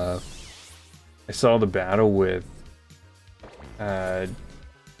I saw the battle with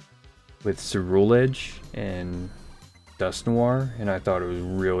Cerule Edge and Dust Noir, and I thought it was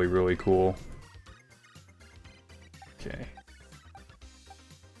really, really cool. Okay.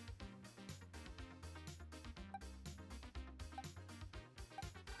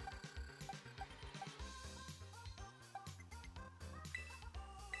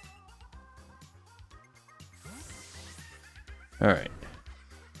 All right.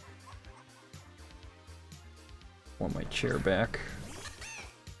 Want my chair back.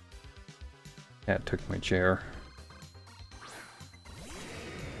 Cat took my chair.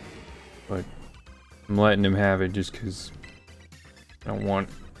 But I'm letting him have it just because I don't want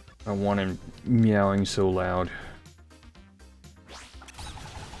him meowing so loud.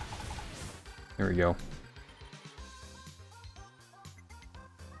 There we go.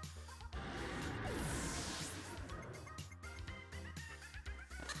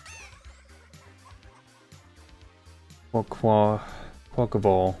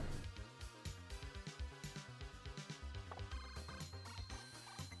 Quackaball.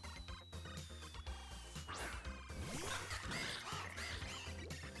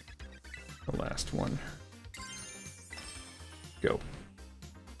 The last one. Go.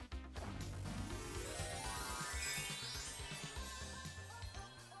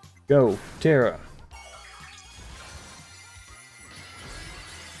 Go, Terra.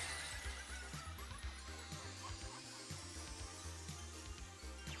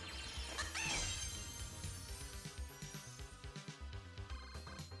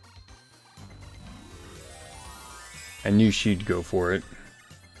 I knew she'd go for it.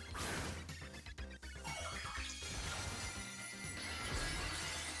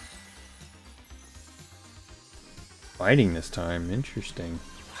 Fighting this time, interesting.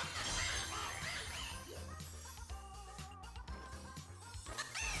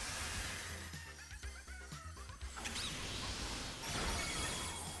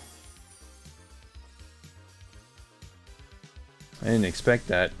 I didn't expect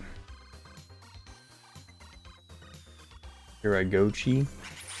that. Here I go, Chi.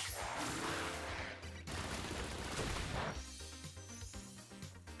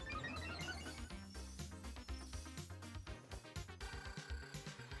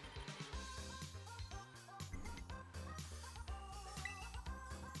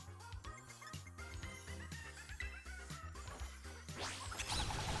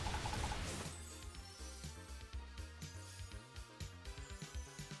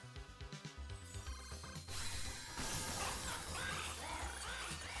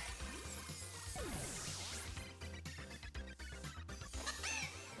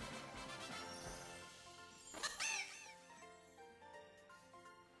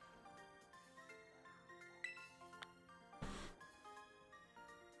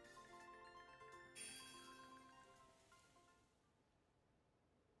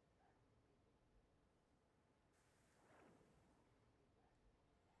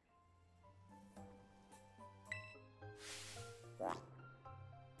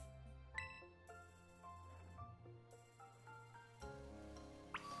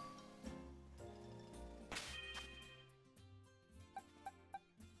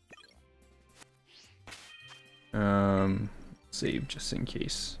 Save just in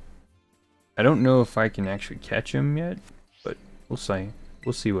case. I don't know if I can actually catch him yet, but we'll see.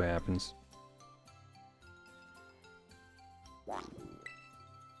 We'll see what happens.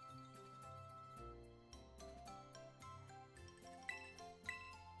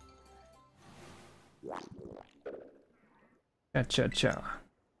 Cha-cha-cha.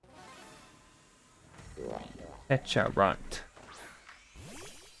 Cha-cha-rant.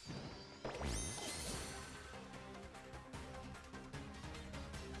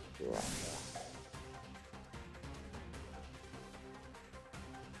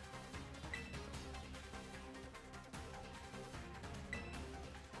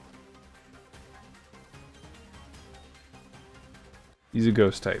 He's a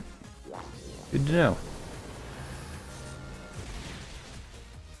ghost type. Good to know.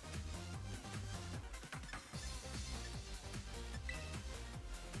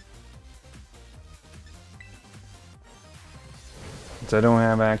 Since I don't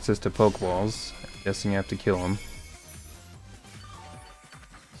have access to Pokeballs, I'm guessing I have to kill him.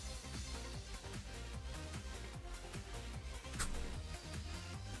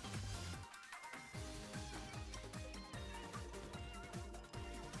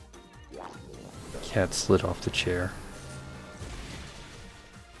 Cat slid off the chair.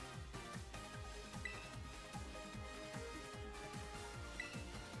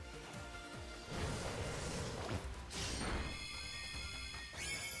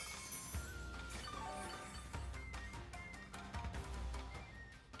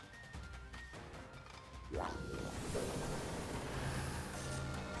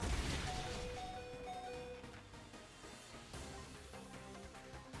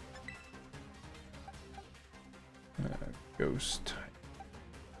 Ghost.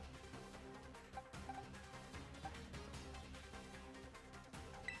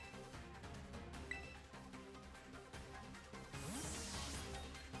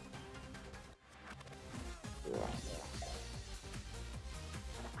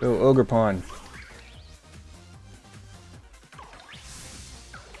 Go Ogre Pawn.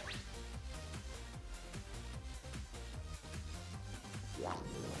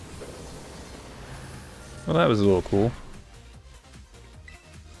 Well, that was a little cool.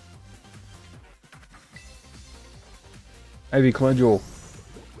 Ivy Cudgel.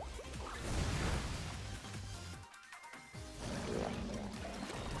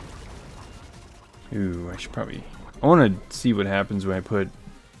 Ooh, I should probably... I want to see what happens when I put...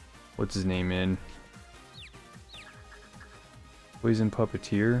 What's his name in? Poison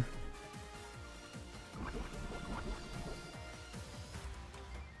Puppeteer.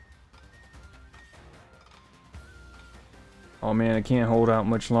 Oh man, I can't hold out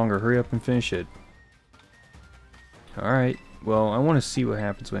much longer. Hurry up and finish it. Alright, well, I want to see what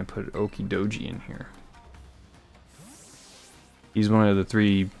happens when I put Okidoji in here. He's one of the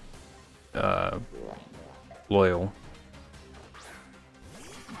 3 loyal.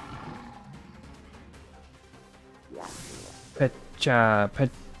 Chara.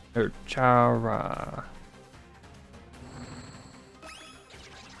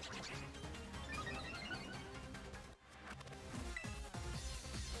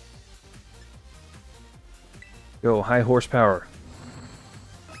 Go, high horsepower.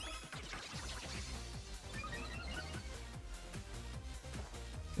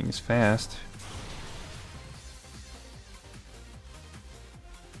 Thing is fast.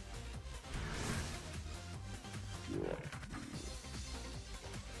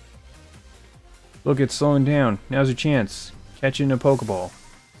 Look, it's slowing down. Now's your chance. Catch it in a Pokeball.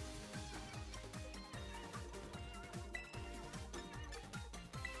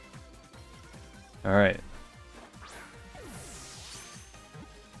 Alright.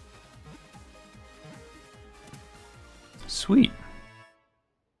 Sweet.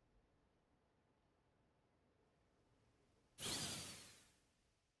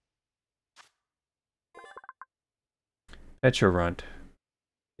 Pecharunt.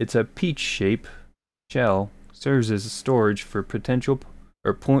 It's a peach shape. Shell serves as a storage for potential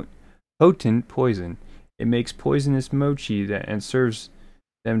or potent poison. It makes poisonous mochi and serves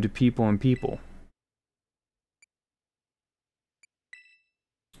them to people and people.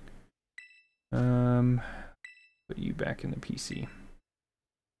 Put you back in the PC.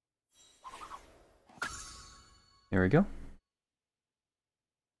 There we go.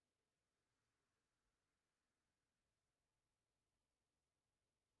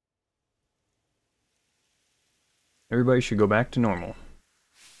 Everybody should go back to normal.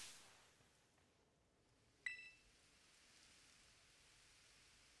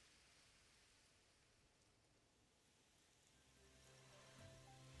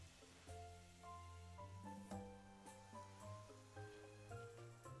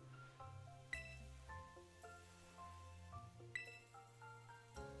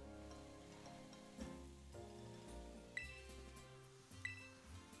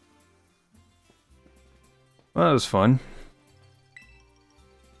 Well, that was fun.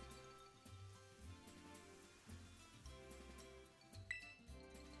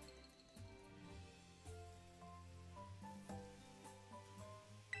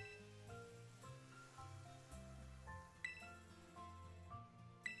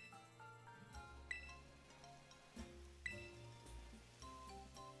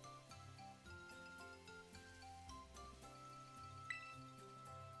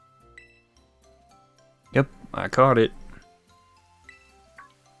 Yep, I caught it.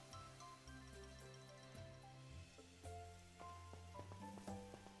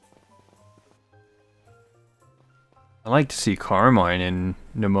 I like to see Carmine and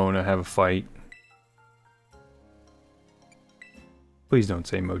Nimona have a fight. Please don't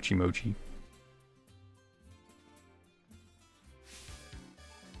say Mochi Mochi.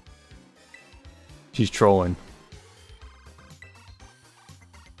 She's trolling.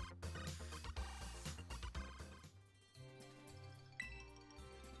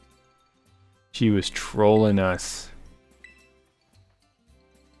 She was trolling us.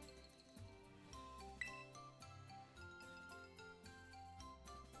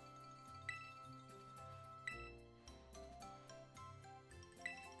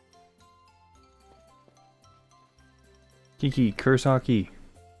 Kiki, Kurosaki.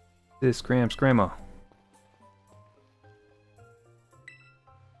 This Gramps, Grandma.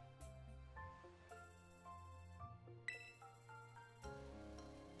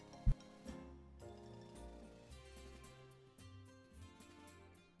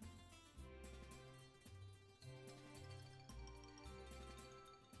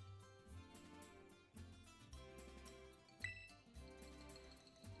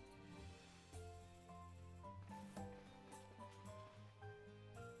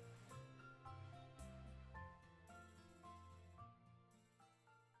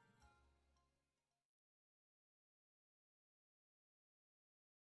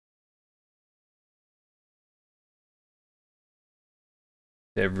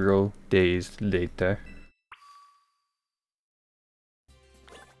 Several days later.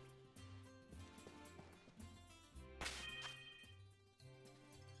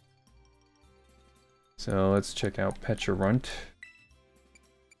 So let's check out Pecharunt.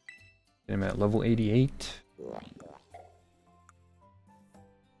 Get him at level 88.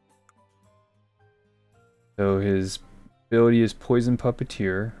 So his ability is Poison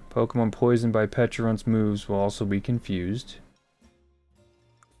Puppeteer. Pokemon poisoned by Pecharunt's moves will also be confused.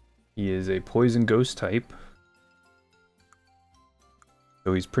 He is a Poison Ghost type.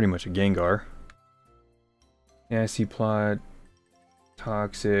 So he's pretty much a Gengar. Nasty Plot,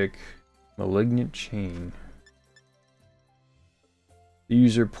 Toxic, Malignant Chain. The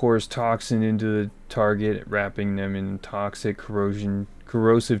user pours toxin into the target, wrapping them in toxic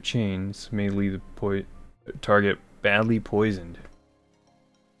corrosive chains, may leave the target badly poisoned.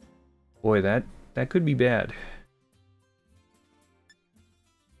 Boy, that could be bad.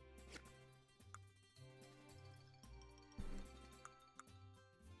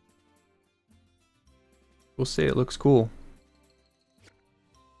 We'll say it looks cool.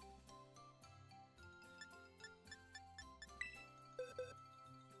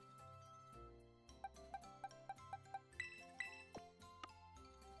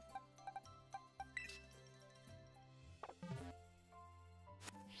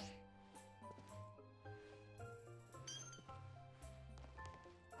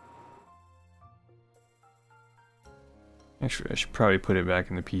 Actually, I should probably put it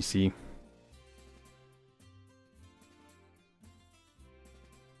back in the PC.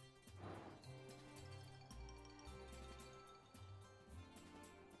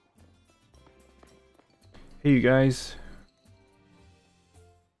 Hey, you guys.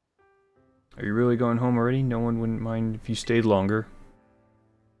 Are you really going home already? No one wouldn't mind if you stayed longer.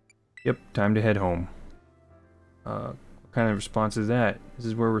 Yep, time to head home. What kind of response is that? This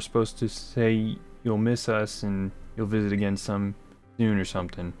is where we're supposed to say you'll miss us and you'll visit again soon or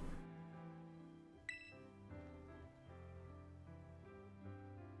something.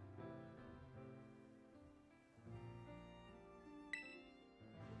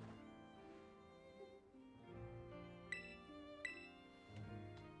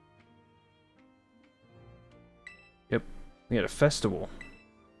 Yep, we had a festival.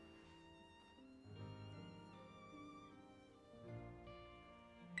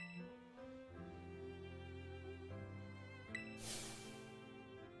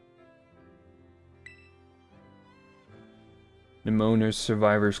 Nemona's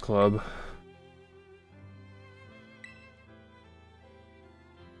Survivors Club.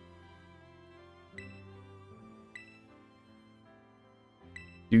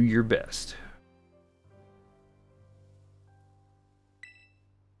 Do your best.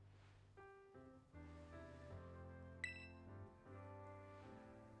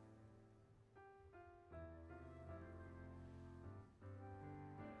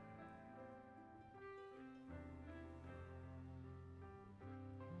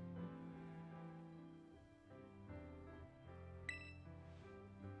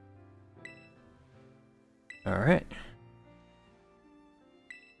 All right.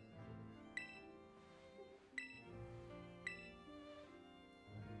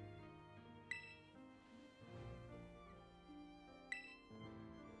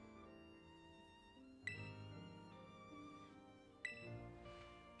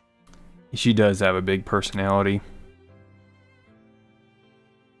 She does have a big personality.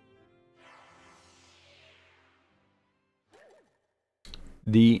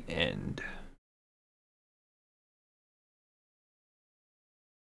 The end.